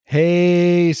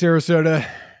Hey, Sarasota,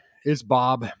 it's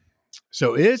Bob.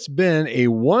 So it's been a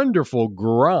wonderful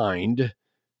grind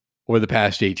over the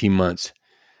past 18 months.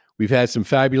 We've had some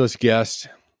fabulous guests.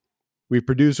 We've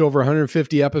produced over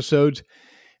 150 episodes,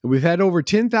 and we've had over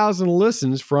 10,000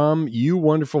 listens from you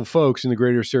wonderful folks in the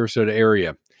greater Sarasota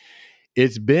area.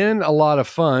 It's been a lot of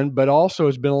fun, but also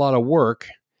it's been a lot of work.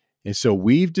 And so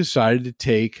we've decided to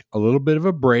take a little bit of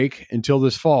a break until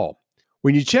this fall.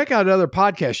 When you check out other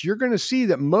podcasts, you're going to see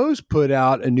that most put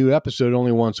out a new episode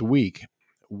only once a week.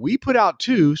 We put out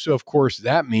two, so of course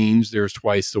that means there's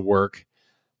twice the work.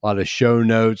 A lot of show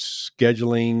notes,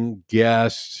 scheduling,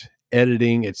 guests,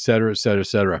 editing, et cetera, et cetera, et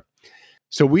cetera.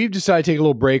 So we've decided to take a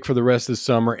little break for the rest of the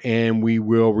summer, and we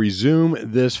will resume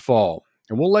this fall.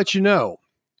 And we'll let you know.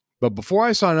 But before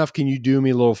I sign off, can you do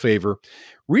me a little favor?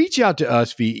 Reach out to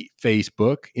us via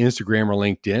Facebook, Instagram, or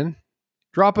LinkedIn.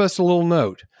 Drop us a little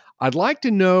note. I'd like to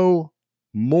know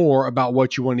more about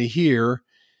what you want to hear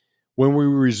when we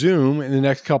resume in the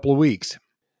next couple of weeks.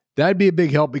 That'd be a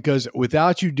big help because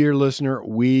without you, dear listener,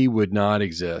 we would not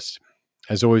exist.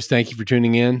 As always, thank you for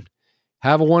tuning in.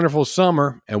 Have a wonderful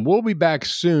summer, and we'll be back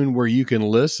soon where you can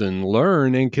listen,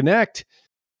 learn, and connect.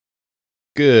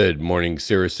 Good morning,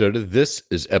 Sarasota. This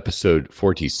is episode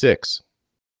 46.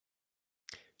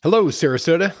 Hello,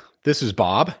 Sarasota. This is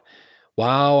Bob.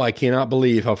 Wow, I cannot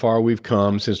believe how far we've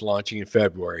come since launching in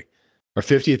February. Our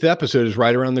 50th episode is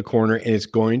right around the corner, and it's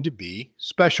going to be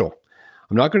special.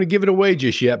 I'm not going to give it away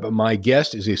just yet, but my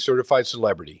guest is a certified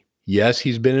celebrity. Yes,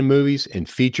 he's been in movies and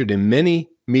featured in many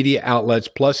media outlets,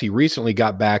 plus he recently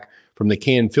got back from the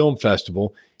Cannes Film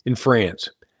Festival in France.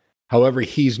 However,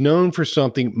 he's known for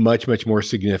something much, much more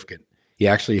significant. He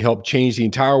actually helped change the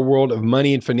entire world of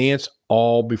money and finance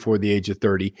all before the age of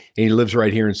 30, and he lives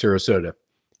right here in Sarasota.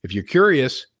 If you're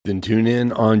curious, then tune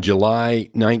in on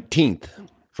July 19th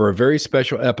for a very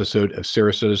special episode of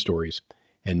Sarasota Stories.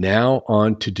 And now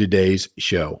on to today's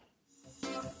show.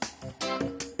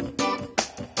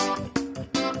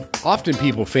 Often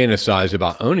people fantasize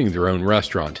about owning their own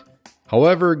restaurant.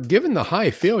 However, given the high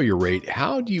failure rate,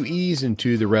 how do you ease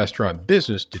into the restaurant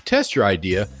business to test your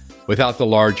idea without the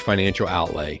large financial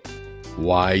outlay?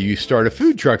 Why you start a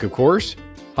food truck, of course.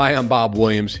 Hi, I'm Bob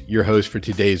Williams, your host for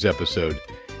today's episode.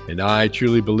 And I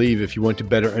truly believe if you want to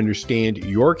better understand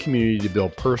your community to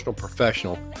build personal,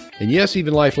 professional, and yes,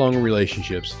 even lifelong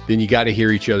relationships, then you got to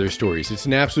hear each other's stories. It's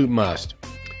an absolute must.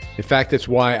 In fact, that's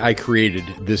why I created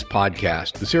this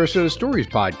podcast, the Sarasota Stories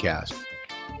podcast.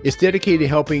 It's dedicated to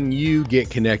helping you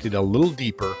get connected a little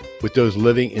deeper with those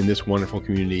living in this wonderful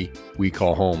community we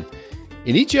call home.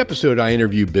 In each episode, I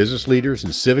interview business leaders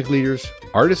and civic leaders,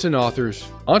 artists and authors,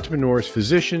 entrepreneurs,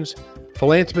 physicians,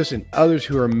 philanthropists, and others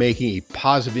who are making a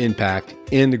positive impact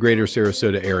in the greater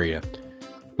Sarasota area.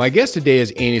 My guest today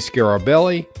is Anny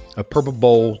Scarabelli of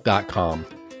purplebowl.com.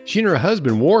 She and her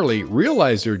husband, Warley,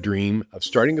 realized their dream of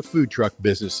starting a food truck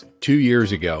business 2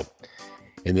 years ago.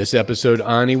 In this episode,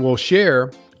 Anny will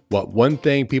share what one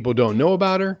thing people don't know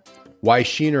about her, why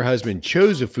she and her husband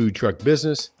chose a food truck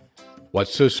business,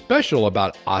 what's so special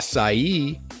about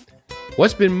acai,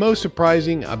 what's been most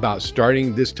surprising about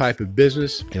starting this type of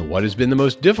business, and what has been the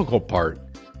most difficult part?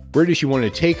 Where does she want to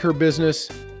take her business,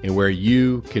 and where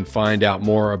you can find out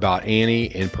more about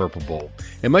Anny and Purple Bowl,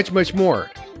 and much, much more.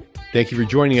 Thank you for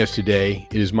joining us today.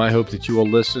 It is my hope that you will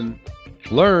listen,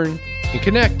 learn, and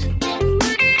connect.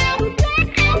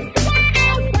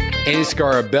 Anny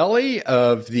Scarabelli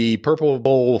of the Purple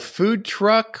Bowl Food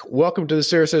Truck. Welcome to the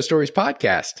Sarasota Stories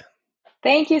podcast.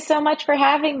 Thank you so much for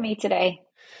having me today.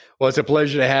 Well, it's a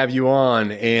pleasure to have you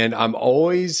on, and I'm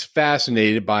always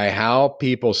fascinated by how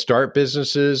people start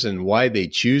businesses and why they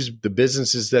choose the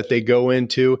businesses that they go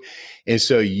into. And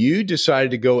so you decided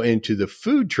to go into the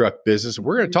food truck business.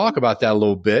 We're going to talk about that a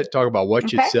little bit, talk about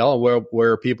what you sell and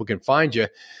where people can find you.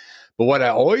 But what I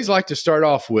always like to start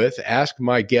off with, ask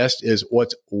my guest, is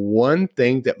what's one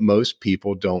thing that most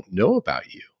people don't know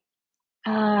about you?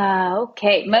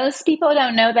 Okay. Most people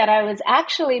don't know that I was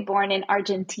actually born in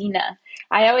Argentina.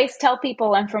 I always tell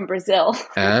people I'm from Brazil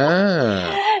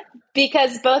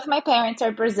because both my parents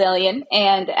are Brazilian,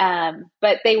 and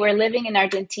but they were living in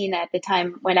Argentina at the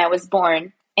time when I was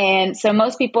born. And so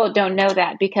most people don't know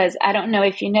that because I don't know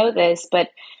if you know this, but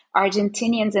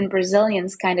Argentinians and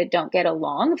Brazilians kind of don't get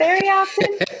along very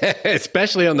often.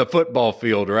 Especially on the football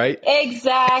field, right?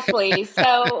 Exactly.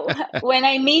 So when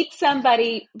I meet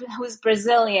somebody who's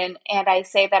Brazilian and I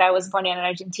say that I was born in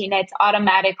Argentina, it's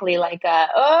automatically like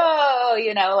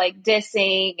like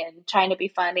dissing and trying to be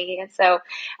funny. And so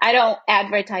I don't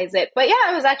advertise it. But yeah,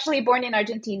 I was actually born in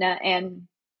Argentina and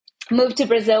moved to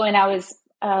Brazil when I was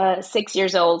 6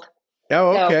 years old.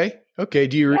 Oh, okay. Okay.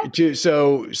 Yeah.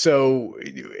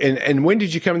 And when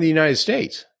did you come to the United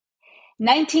States?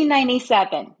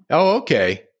 1997. Oh,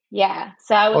 okay. Yeah.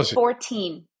 So I Oh, was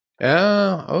 14.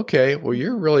 okay. Well,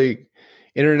 you're really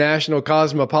international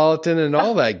cosmopolitan and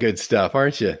all that good stuff,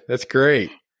 aren't you? That's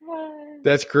great.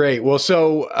 That's great. Well,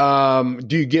 so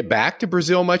do you get back to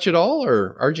Brazil much at all,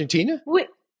 or Argentina? We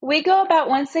we go about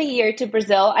once a year to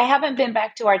Brazil. I haven't been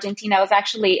back to Argentina. I was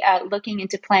actually looking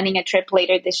into planning a trip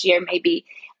later this year, maybe,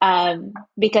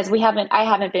 because I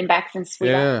haven't been back since we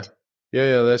Yeah. left.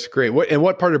 Yeah, that's great.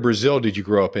 What part of Brazil did you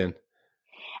grow up in?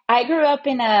 I grew up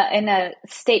in a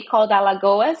state called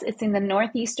Alagoas. It's in the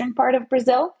northeastern part of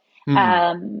Brazil, Hmm.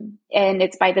 and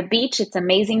it's by the beach. It's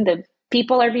amazing. The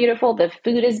people are beautiful. The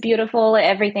food is beautiful.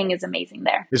 Everything is amazing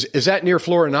there. Is that near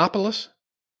Florianopolis?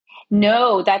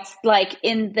 No, that's like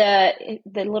in the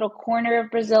little corner of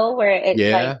Brazil where it like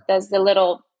Yeah. does the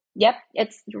little. Yep,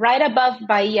 it's right above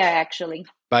Bahia, actually.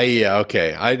 Bahia.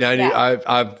 Okay. Yeah.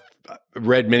 I've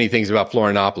read many things about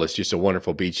Florianopolis, just a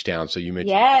wonderful beach town. So you mentioned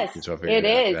the beach, Yes, and so I it figured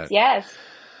out is. that. Yes.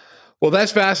 Well,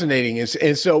 that's fascinating.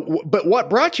 And so, but what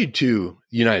brought you to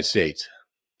the United States?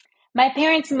 My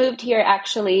parents moved here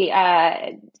actually.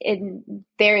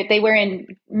 They were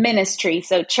in ministry,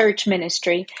 so church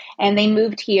ministry, and they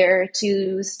moved here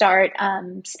to start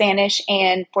Spanish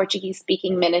and Portuguese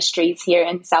speaking ministries here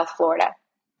in South Florida.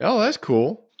 Oh, that's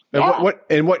cool. And Yeah.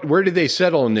 where did they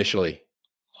settle initially?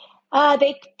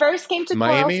 They first came to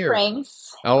Miami or?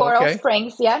 Oh, Coral okay.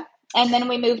 Springs, yeah. And then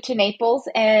we moved to Naples,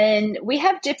 and we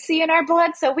have gypsy in our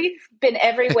blood. So we've been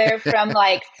everywhere from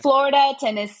like Florida,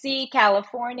 Tennessee,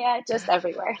 California, just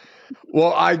everywhere.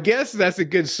 Well, I guess that's a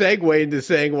good segue into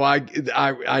saying why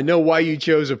I know why you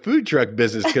chose a food truck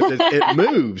business because it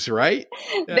moves, right?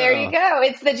 There you Yeah. go.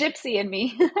 It's the gypsy in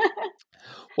me.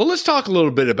 Well, let's talk a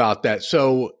little bit about that.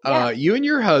 So, Yeah. you and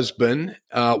your husband,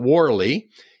 Worley,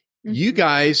 you Mhm.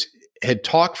 guys had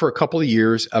talked for a couple of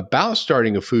years about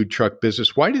starting a food truck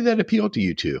business. Why did that appeal to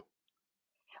you two?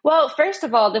 Well, first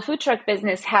of all, the food truck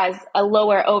business has a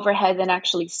lower overhead than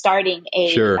actually starting a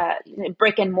Sure,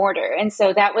 brick and mortar. And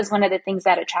so that was one of the things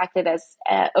that attracted us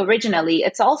originally.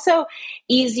 It's also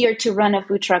easier to run a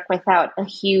food truck without a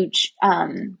huge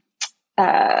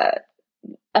uh,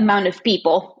 amount of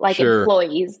people, like sure.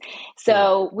 employees. Yeah.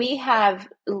 So we have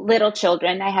little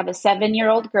children. I have a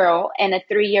 7-year-old girl and a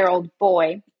 3-year-old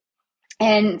boy.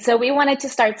 And so we wanted to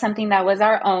start something that was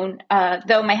our own,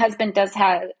 though my husband does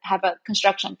have a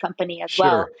construction company as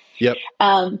well. Sure.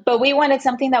 Yep. But we wanted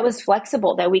something that was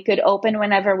flexible, that we could open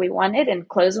whenever we wanted and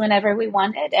close whenever we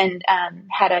wanted, and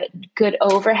had a good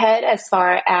overhead as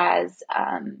far as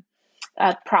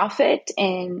profit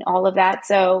and all of that.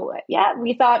 So yeah,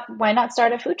 we thought, why not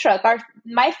start a food truck?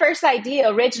 My first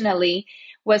idea originally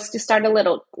was to start a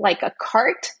little like a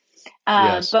cart.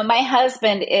 Yes. But my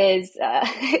husband is,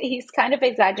 he's kind of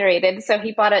exaggerated. So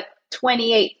he bought a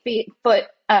 28 foot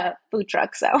food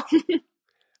truck. So,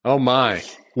 Oh my.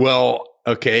 Well,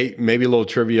 okay, maybe a little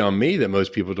trivia on me that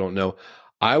most people don't know.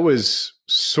 I was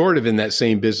sort of in that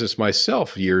same business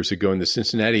myself years ago in the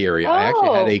Cincinnati area. I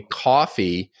actually had a oh,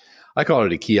 coffee. I call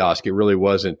it a kiosk. It really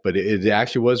wasn't, but it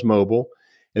actually was mobile.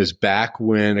 It was back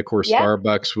when, of course, yep.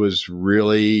 Starbucks was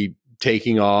really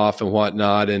taking off and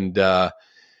whatnot. And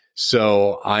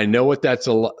so I know what that's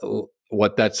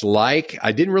like.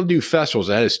 I didn't really do festivals.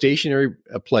 I had a stationary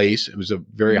place. It was a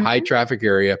very high Hmm. traffic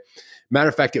area. Matter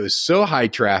of fact, it was so high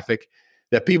traffic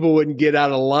that people wouldn't get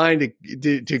out of line to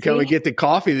come and See? get the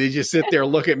coffee. They just sit there,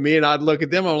 look at me, and I'd look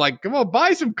at them. I'm like, come on,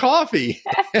 buy some coffee.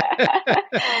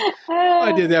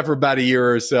 I did that for about a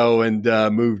year or so and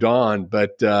moved on.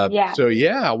 But Yeah. so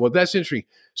yeah, well, that's interesting.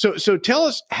 So tell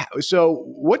us. So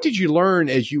what did you learn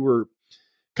as you were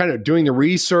kind of doing the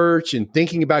research and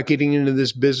thinking about getting into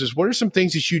this business? What are some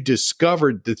things that you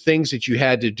discovered? The things that you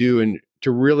had to do and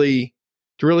to really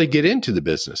get into the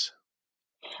business.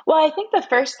 Well, I think the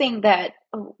first thing that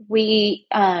we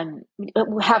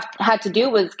have had to do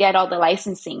was get all the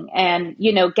licensing and,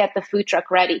 get the food truck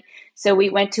ready. So we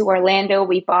went to Orlando.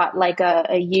 We bought like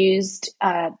a used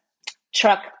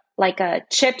truck, like a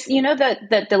chips,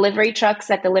 the delivery trucks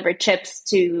that deliver chips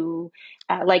to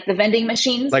like the vending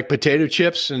machines. Like potato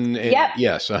chips and Yep.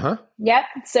 yes, uh-huh. Yep.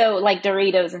 So like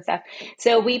Doritos and stuff.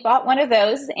 So we bought one of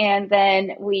those, and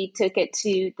then we took it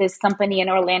to this company in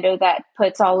Orlando that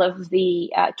puts all of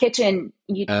the kitchen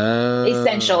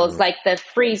essentials, Oh. like the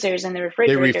freezers and the They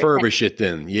refrigerators. refurbish it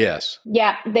then. Yes.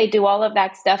 Yeah, they do all of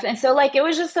that stuff. And so, like, it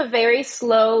was just a very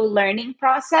slow learning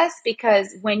process,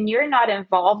 because when you're not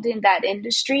involved in that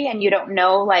industry and you don't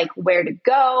know, like, where to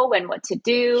go and what to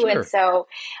do. And Sure. so,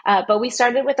 but we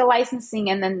started with the licensing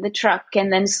and then the truck,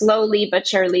 and then slowly but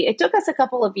surely, it took took us a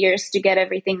couple of years to get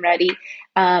everything ready.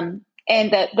 And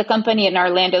the company in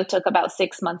Orlando took about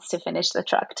 6 months to finish the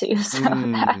truck too. So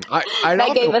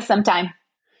that gave us some time.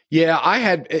 Yeah, I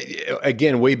had,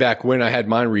 again, way back when I had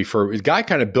mine refurbished, the guy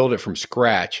kind of built it from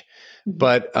scratch,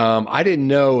 but I didn't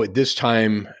know at this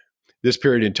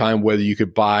period in time, whether you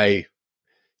could buy,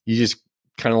 you just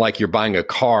kind of like you're buying a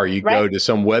car, you go to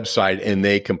some website and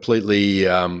they completely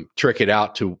trick it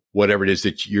out to whatever it is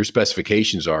that your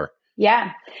specifications are.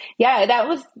 Yeah. That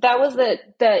was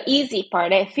the easy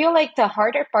part. I feel like the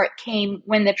harder part came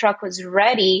when the truck was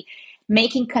ready,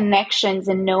 making connections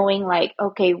and knowing like,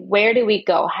 okay, where do we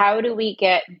go? How do we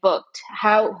get booked?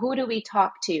 Who do we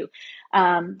talk to?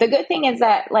 The good thing is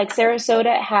that like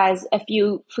Sarasota has a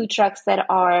few food trucks that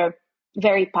are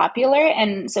very popular.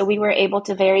 And so we were able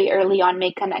to very early on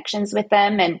make connections with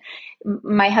them. And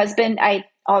my husband, I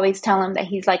always tell him that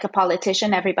he's like a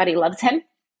politician. Everybody loves him.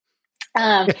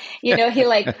 He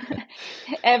like,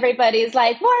 everybody's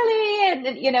like, Marley,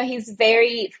 and, he's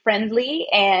very friendly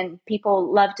and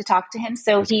people love to talk to him.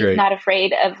 So That's he's great. not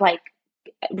afraid of like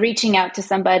reaching out to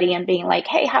somebody and being like,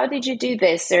 hey, how did you do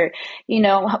this? Or,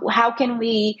 how can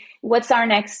what's our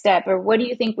next step? Or what do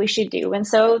you think we should do? And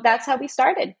so that's how we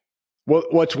started. Well,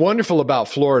 what's wonderful about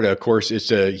Florida, of course,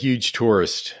 it's a huge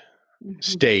tourist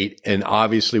state. And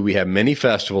obviously we have many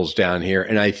festivals down here.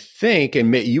 And I think,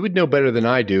 and you would know better than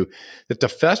I do, that the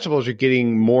festivals are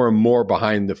getting more and more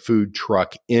behind the food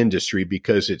truck industry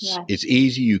because it's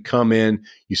easy. You come in,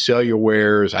 you sell your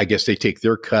wares. I guess they take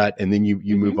their cut and then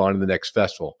you move on to the next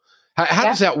festival. How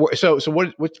does that work? So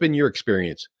what's been your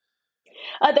experience?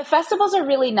 The festivals are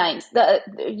really nice.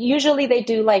 Usually they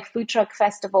do like food truck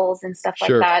festivals and stuff like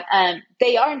that.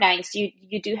 They are nice.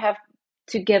 You do have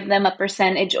to give them a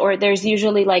percentage, or there's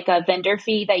usually like a vendor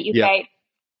fee that you pay.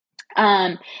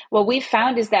 What we've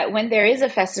found is that when there is a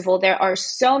festival, there are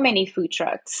so many food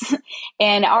trucks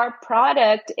and our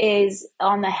product is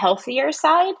on the healthier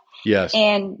side. Yes.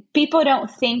 And people don't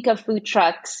think of food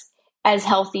trucks as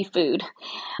healthy food.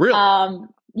 Really?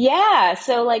 Yeah.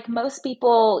 So like most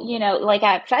people, like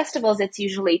at festivals, it's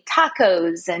usually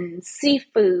tacos and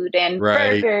seafood and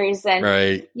burgers and,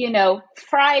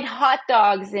 fried hot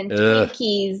dogs and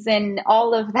Twinkies and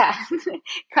all of that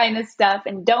kind of stuff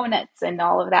and donuts and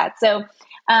all of that. So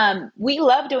we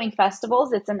love doing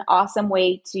festivals. It's an awesome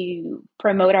way to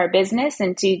promote our business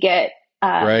and to get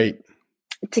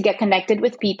connected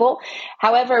with people.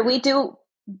 However, we do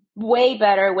way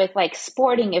better with like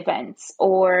sporting events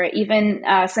or even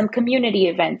some community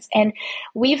events. And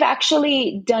we've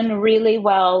actually done really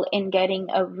well in getting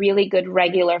a really good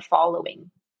regular following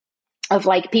of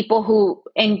like people who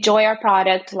enjoy our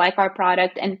product, like our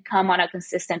product, and come on a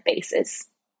consistent basis.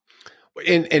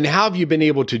 And how have you been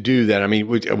able to do that? I mean,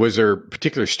 was there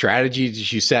particular strategies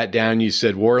that you sat down and you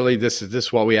said, Worley, this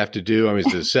is what we have to do? I mean,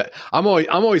 I'm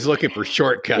always looking for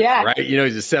shortcuts, right?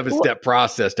 It's a 7-step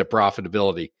process to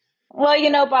profitability.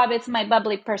 Well, Bob, it's my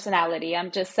bubbly personality.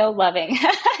 I'm just so loving.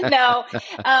 No,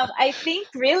 I think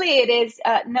really it is,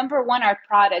 number one, our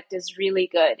product is really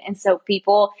good. And so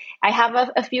I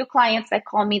have a few clients that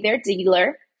call me their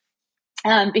dealer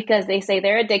because they say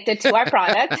they're addicted to our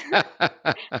product.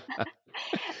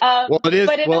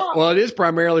 It is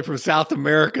primarily from South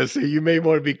America, so you may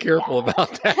want to be careful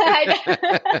about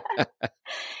that.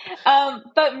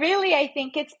 But really, I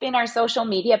think it's been our social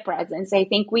media presence. I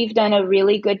think we've done a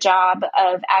really good job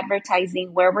of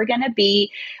advertising where we're going to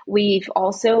be. We've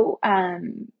also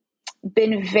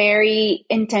been very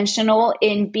intentional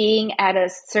in being at a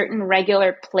certain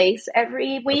regular place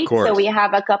every week. So we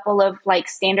have a couple of like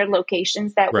standard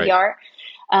locations that we are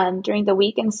during the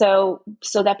week. And so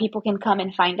that people can come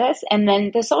and find us. And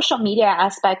then the social media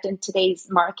aspect in today's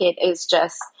market is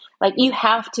just like, you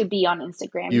have to be on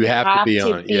Instagram. You have to be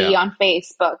on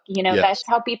Facebook. That's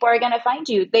how people are going to find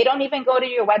you. They don't even go to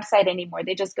your website anymore.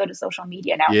 They just go to social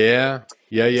media now. Yeah.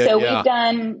 So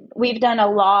we've done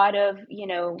a lot of,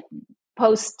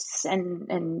 posts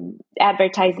and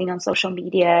advertising on social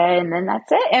media, and then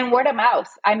that's it. And word of mouth.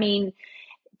 I mean,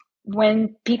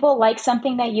 when people like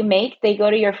something that you make, they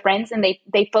go to your friends and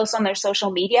they post on their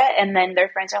social media, and then their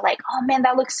friends are like, oh man,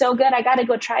 that looks so good. I got to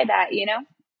go try that,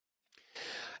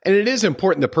 And it is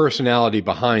important, the personality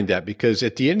behind that, because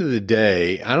at the end of the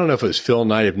day, I don't know if it was Phil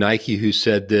Knight of Nike who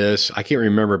said this. I can't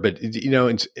remember, but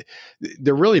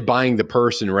they're really buying the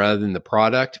person rather than the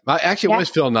product. Actually, it was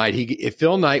Phil Knight.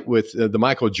 Phil Knight with the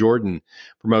Michael Jordan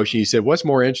promotion, he said, what's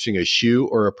more interesting, a shoe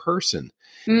or a person?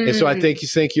 Mm. And so I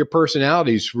think your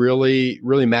personalities really,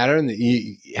 really matter. And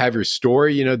you have your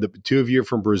story, the two of you are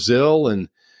from Brazil. And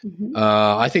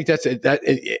I think that's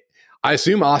it. I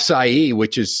assume acai,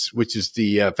 which is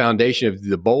the foundation of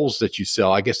the bowls that you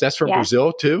sell. I guess that's from Yeah.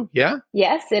 Brazil too. Yeah.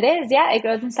 Yes, it is. Yeah, it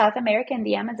grows in South America in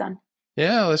the Amazon.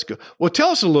 Yeah, let's go. Well, tell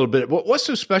us a little bit. What's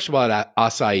so special about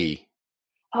acai?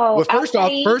 Oh, Well,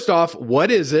 acai. first off, what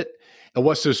is it, and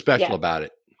what's so special Yeah. about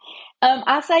it?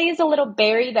 Acai is a little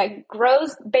berry that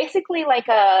grows basically like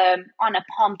a on a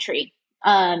palm tree.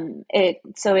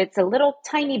 So it's a little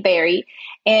tiny berry,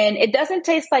 and it doesn't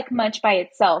taste like much by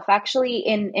itself. Actually,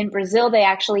 in Brazil, they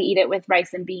actually eat it with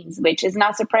rice and beans, which is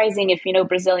not surprising if you know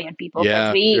Brazilian people, because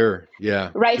Yeah, we eat sure. Yeah,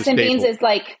 it's a rice and beans staple. is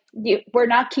like we're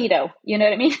not keto. You know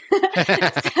what I mean?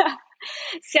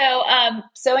 so,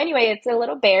 so anyway, it's a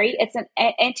little berry. It's an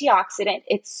antioxidant.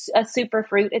 It's a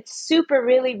superfruit. It's super,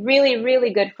 really, really,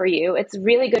 really good for you. It's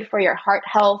really good for your heart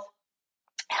health.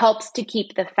 Helps to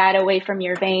keep the fat away from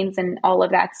your veins and all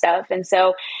of that stuff. And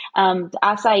so, the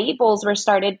acai bowls were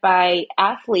started by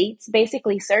athletes,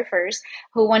 basically surfers,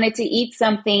 who wanted to eat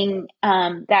something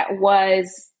that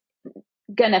was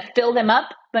gonna fill them up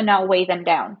but not weigh them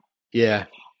down. Yeah.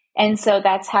 And so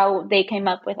that's how they came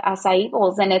up with acai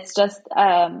bowls. And it's just,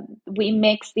 we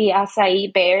mix the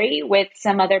acai berry with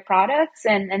some other products,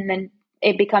 and then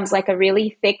it becomes like a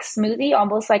really thick smoothie,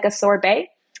 almost like a sorbet.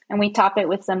 And we top it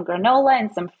with some granola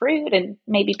and some fruit and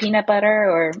maybe peanut butter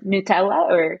or Nutella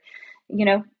or,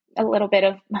 a little bit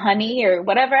of honey or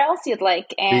whatever else you'd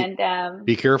like. And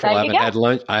Be careful. there I you haven't go. had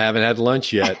lunch. I haven't had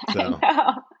lunch yet. I So.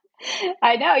 know.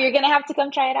 I know. You're going to have to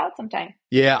come try it out sometime.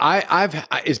 Yeah,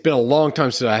 it's been a long time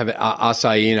since I have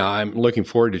acai, and I'm looking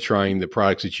forward to trying the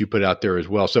products that you put out there as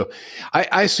well. So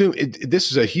I assume this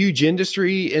is a huge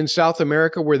industry in South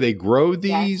America where they grow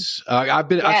these. Yes.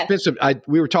 I've spent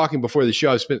we were talking before the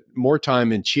show. I've spent more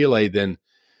time in Chile than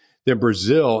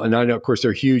Brazil. And I know, of course,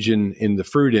 they're huge in the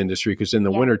fruit industry, because in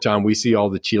the wintertime, we see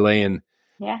all the Chilean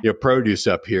produce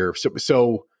up here.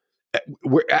 So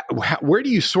where do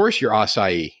you source your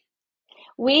acai?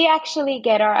 We actually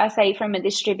get our acai from a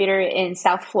distributor in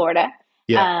South Florida.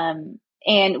 Yeah.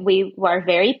 And we were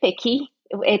very picky.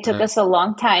 It took us a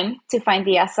long time to find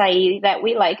the acai that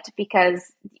we liked, because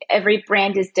every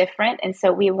brand is different. And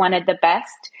so we wanted the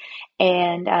best.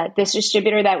 And this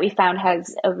distributor that we found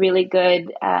has a really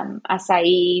good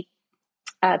acai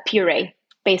puree,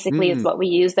 basically, is what we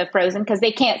use, the frozen, because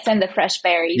they can't send the fresh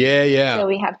berries. Yeah, yeah. So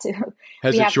we have to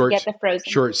to get the frozen.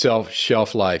 Short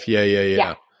shelf life.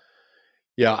 Yeah.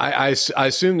 Yeah, I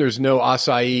assume there's no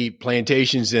acai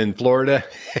plantations in Florida.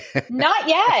 Not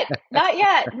yet.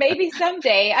 Maybe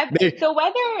someday.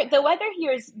 The weather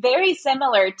here is very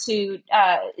similar to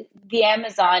the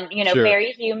Amazon. Sure.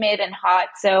 Very humid and hot.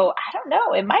 So I don't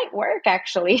know. It might work,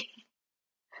 actually.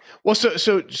 Well,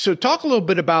 so talk a little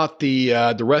bit about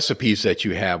the recipes that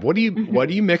you have. What do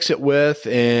you mix it with,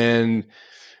 and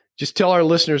just tell our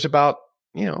listeners about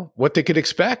what they could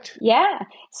expect. Yeah.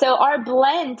 So our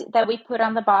blend that we put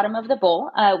on the bottom of the bowl,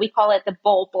 we call it the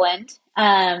bowl blend.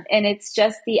 And it's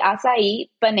just the acai,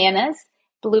 bananas,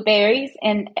 blueberries,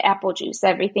 and apple juice,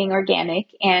 everything organic.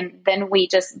 And then we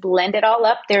just blend it all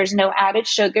up. There's no added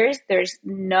sugars. There's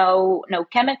no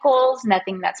chemicals,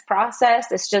 nothing that's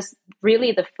processed. It's just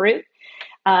really the fruit.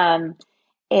 And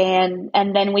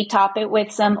then we top it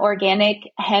with some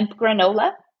organic hemp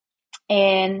granola.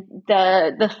 And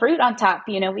the fruit on top,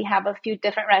 we have a few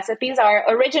different recipes. Our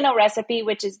original recipe,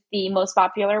 which is the most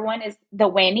popular one, is the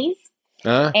Wannies.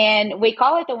 And we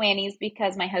call it the Wannies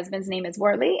because my husband's name is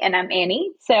Worley and I'm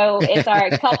Annie. So it's our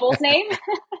couple's name.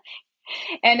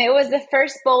 And it was the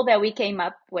first bowl that we came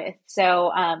up with.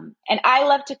 So, and I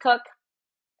love to cook.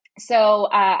 So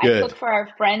I cook for our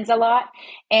friends a lot.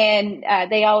 And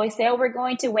they always say, oh, we're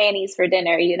going to Wannies for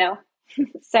dinner,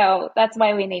 So that's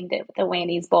why we named it the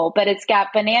Wannies Bowl. But it's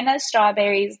got bananas,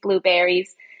 strawberries,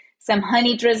 blueberries, some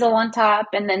honey drizzle on top,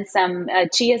 and then some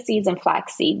chia seeds and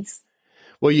flax seeds.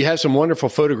 Well, you have some wonderful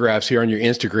photographs here on your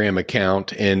Instagram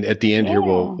account. And at the end here,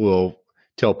 we'll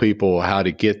tell people how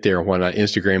to get there on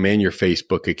Instagram and your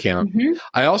Facebook account. Mm-hmm.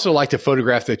 I also like the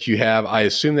photograph that you have. I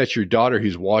assume that's your daughter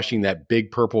who's washing that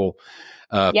big purple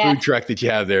food truck that you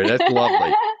have there. That's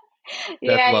lovely.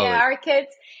 Yeah, our kids.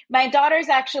 My daughter's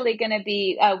actually going to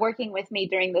be working with me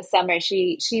during the summer.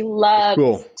 She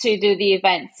loves to do the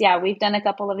events. Yeah, we've done a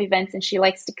couple of events, and she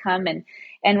likes to come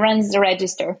and runs the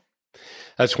register.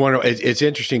 That's wonderful. It's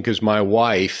interesting because my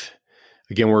wife,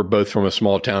 again, we're both from a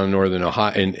small town in northern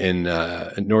Ohio, in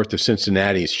north of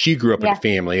Cincinnati. She grew up in a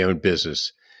family-owned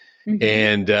business. Mm-hmm.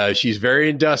 And she's very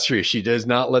industrious. She does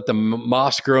not let the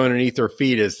moss grow underneath her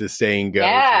feet, as the saying goes.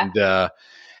 Yeah.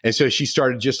 And so she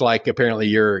started just like apparently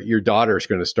your daughter is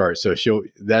going to start. So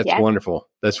that's wonderful.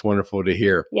 That's wonderful to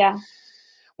hear. Yeah.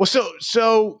 Well,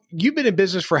 so you've been in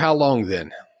business for how long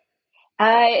then?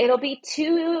 It'll be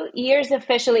 2 years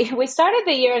officially. We started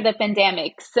the year of the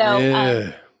pandemic. So,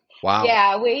 Yeah. Wow.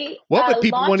 yeah, we Well, but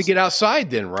people want to launched. get outside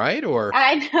then, right? Or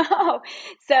I know.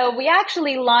 So we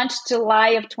actually launched July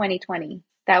of 2020.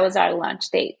 That was our launch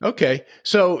date. okay.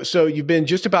 So you've been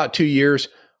just about 2 years.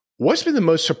 What's been the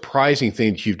most surprising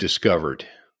thing that you've discovered?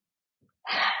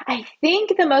 I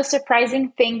think the most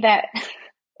surprising thing that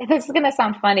this is going to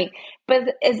sound funny,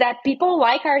 but is that people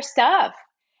like our stuff.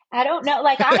 I don't know.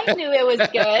 Like I knew it was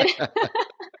good.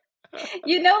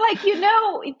 Like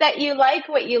that you like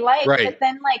what you like, but Right.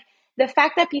 then like the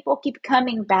fact that people keep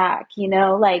coming back,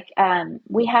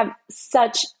 we have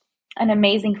such an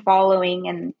amazing following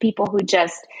and people who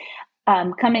just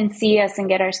come and see us and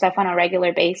get our stuff on a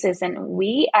regular basis. And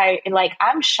we are like,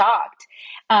 I'm shocked.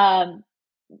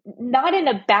 Not in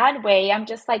a bad way. I'm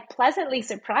just like pleasantly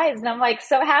surprised. And I'm like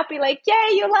so happy, like, yay,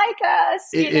 you like us.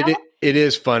 It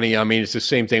is funny. I mean, it's the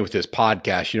same thing with this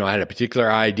podcast. I had a particular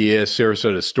idea,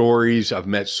 Sarasota Stories. I've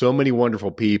met so many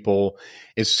wonderful people.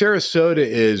 And Sarasota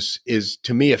is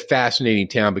to me a fascinating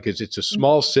town because it's a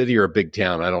small city or a big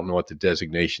town. I don't know what the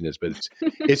designation is, but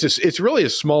it's really a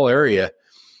small area.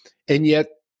 And yet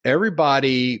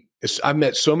I've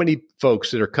met so many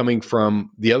folks that are coming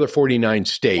from the other 49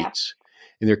 states. Yeah.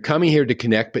 And they're coming here to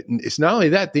connect, but it's not only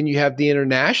that, then you have the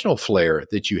international flair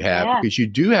that you have because you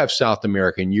do have South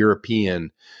American,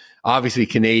 European, obviously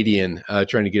Canadian,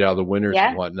 trying to get out of the winters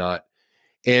and whatnot.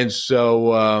 And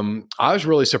so I was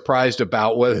really surprised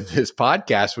about whether this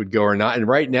podcast would go or not. And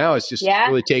right now it's just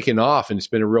really taken off and it's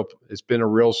been a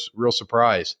real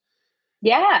surprise.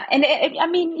 Yeah. And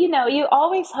you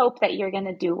always hope that you're going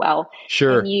to do well.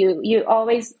 Sure. And you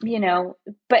always,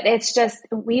 but it's just,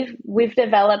 we've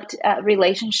developed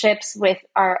relationships with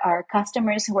our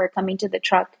customers who are coming to the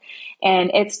truck.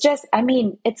 And it's just,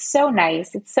 it's so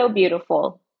nice. It's so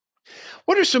beautiful.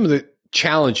 What are some of the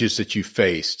challenges that you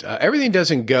faced? Everything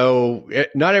doesn't go,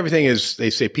 not everything is, they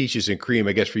say peaches and cream.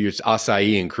 I guess for you, it's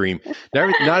acai and cream.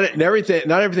 Not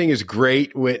everything is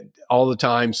great all the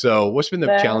time. So what's been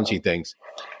the challenging things?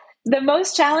 The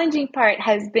most challenging part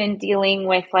has been dealing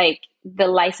with like the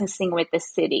licensing with the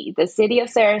city. The city of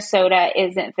Sarasota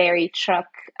isn't very truck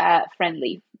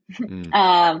friendly.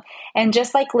 And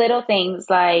just like little things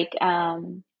like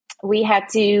we had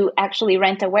to actually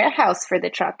rent a warehouse for the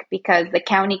truck because the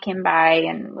county came by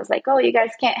and was like, oh, you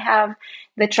guys can't have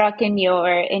the truck in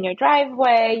your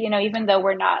driveway, even though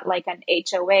we're not like an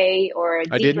HOA or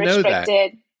deed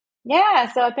restricted.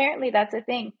 Yeah, so apparently that's a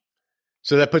thing.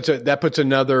 So that puts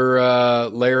another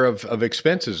layer of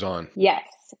expenses on. Yes.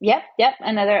 Yep.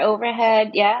 Another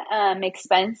overhead,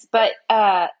 expense. But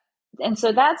and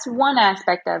so that's one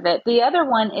aspect of it. The other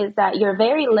one is that you're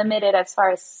very limited as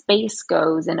far as space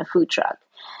goes in a food truck.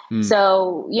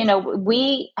 So,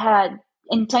 we had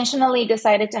intentionally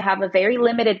decided to have a very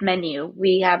limited menu.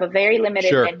 We have a very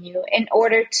limited menu in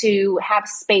order to have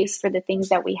space for the things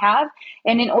that we have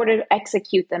and in order to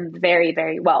execute them very,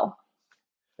 very well.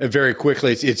 And very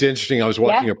quickly, it's interesting. I was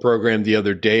watching a program the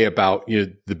other day about,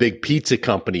 the big pizza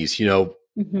companies,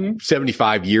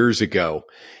 75 years ago.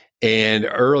 And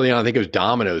early on, I think it was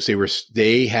Domino's.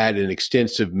 They had an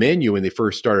extensive menu when they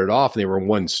first started off, and they were in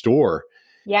one store.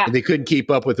 Yeah. And they couldn't keep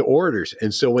up with the orders.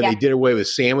 And so when they did away with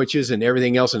sandwiches and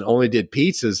everything else and only did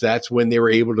pizzas, that's when they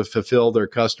were able to fulfill their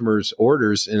customers'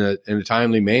 orders in a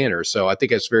timely manner. So I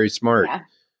think that's very smart.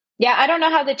 Yeah, I don't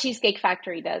know how the Cheesecake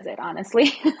Factory does it,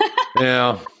 honestly.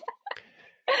 Yeah.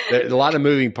 There's a lot of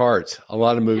moving parts.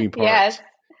 Yes.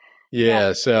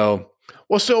 Yeah. So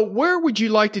where would you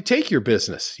like to take your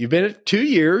business? You've been at 2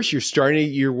 years.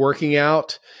 You're working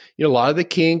out, a lot of the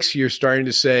kinks. You're starting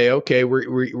to say, okay,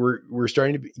 we're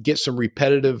starting to get some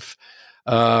repetitive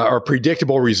or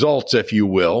predictable results, if you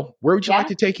will. Where would you like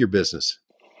to take your business?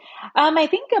 I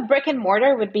think a brick and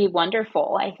mortar would be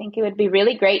wonderful. I think it would be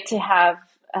really great to have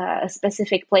a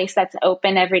specific place that's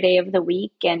open every day of the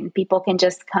week and people can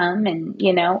just come and,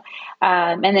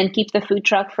 and then keep the food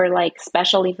truck for like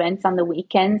special events on the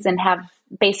weekends and have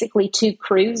basically 2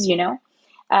 crews,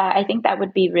 I think that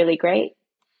would be really great.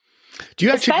 Do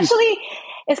you especially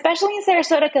in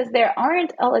Sarasota, because there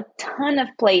aren't a ton of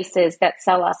places that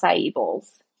sell acai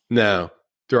bowls. No,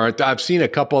 there aren't. I've seen a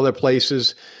couple other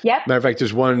places. Yep. Matter of fact,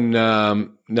 there's one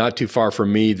not too far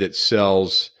from me that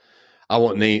sells. I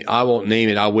won't name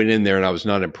it. I went in there and I was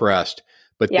not impressed.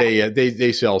 But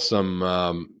they sell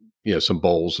some some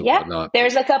bowls and whatnot.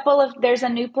 There's a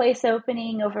new place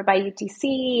opening over by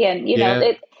UTC, and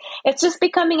it's just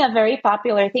becoming a very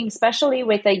popular thing, especially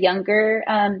with a younger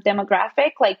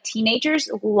demographic. Like teenagers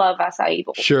love acai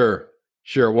bowls. Sure.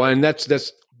 Well, and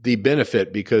that's the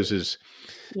benefit because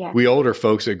Yeah. We older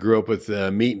folks that grew up with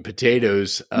meat and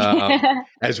potatoes,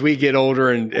 as we get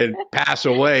older and pass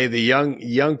away, the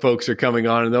young folks are coming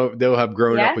on, and they'll have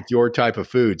grown up with your type of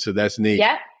food. So that's neat.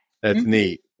 Yeah. That's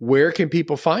neat. Where can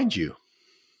people find you?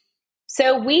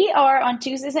 So we are on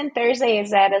Tuesdays and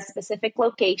Thursdays at a specific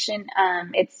location.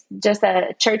 It's just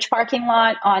a church parking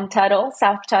lot on Tuttle,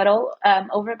 South Tuttle,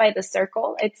 over by the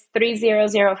Circle. It's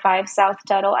 3005 South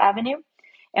Tuttle Avenue.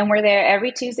 And we're there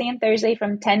every Tuesday and Thursday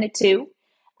from 10 to 2.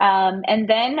 And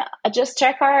then just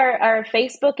check our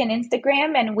Facebook and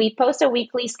Instagram, and we post a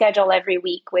weekly schedule every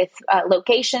week with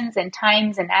locations and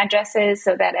times and addresses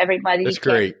so that everybody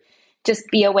can just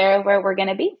be aware of where we're going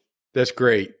to be. That's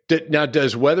great. Now,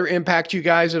 does weather impact you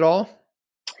guys at all?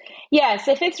 Yes.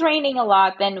 If it's raining a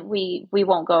lot, then we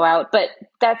won't go out. But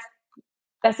that's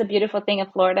a beautiful thing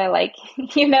of Florida. Like,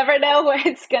 you never know where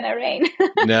it's going to rain.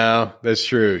 No, that's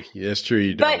true. That's true.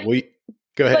 You don't.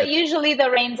 Go ahead. But usually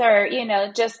the rains are,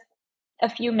 just a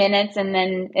few minutes and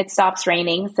then it stops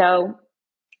raining. So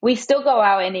we still go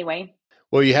out anyway.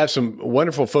 Well, you have some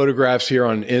wonderful photographs here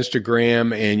on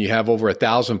Instagram, and you have over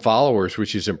 1,000 followers,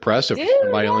 which is impressive.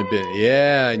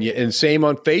 And same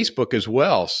on Facebook as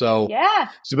well. So,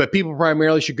 but people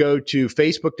primarily should go to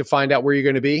Facebook to find out where you're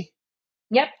going to be.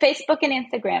 Yep, Facebook and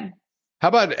Instagram. How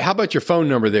about your phone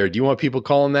number there? Do you want people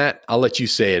calling that? I'll let you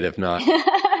say it if not.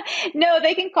 No,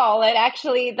 they can call it.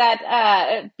 Actually,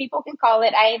 people can call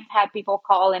it. I've had people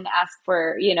call and ask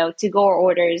for, to-go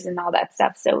orders and all that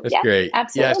stuff. So that's great.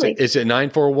 Absolutely. Yes, it's at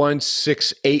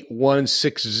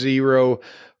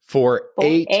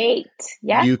 941-681-6048.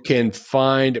 Yeah. You can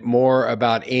find more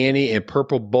about Anny and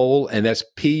Purple Bowl, and that's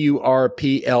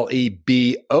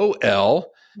PURPLEBOL.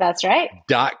 That's right.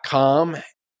 .com.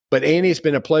 But Anny, it's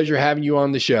been a pleasure having you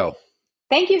on the show.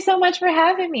 Thank you so much for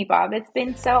having me, Bob. It's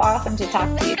been so awesome to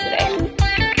talk to you today.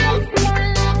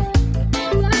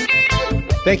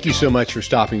 Thank you so much for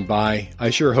stopping by. I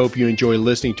sure hope you enjoy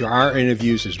listening to our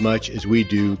interviews as much as we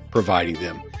do providing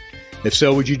them. If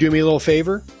so, would you do me a little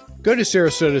favor? Go to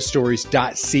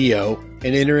sarasotastories.co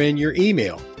and enter in your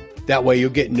email. That way you'll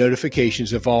get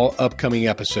notifications of all upcoming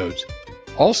episodes.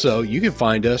 Also, you can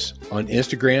find us on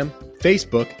Instagram,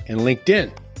 Facebook, and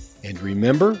LinkedIn. And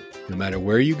remember, no matter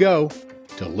where you go,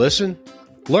 to listen,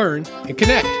 learn, and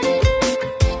connect.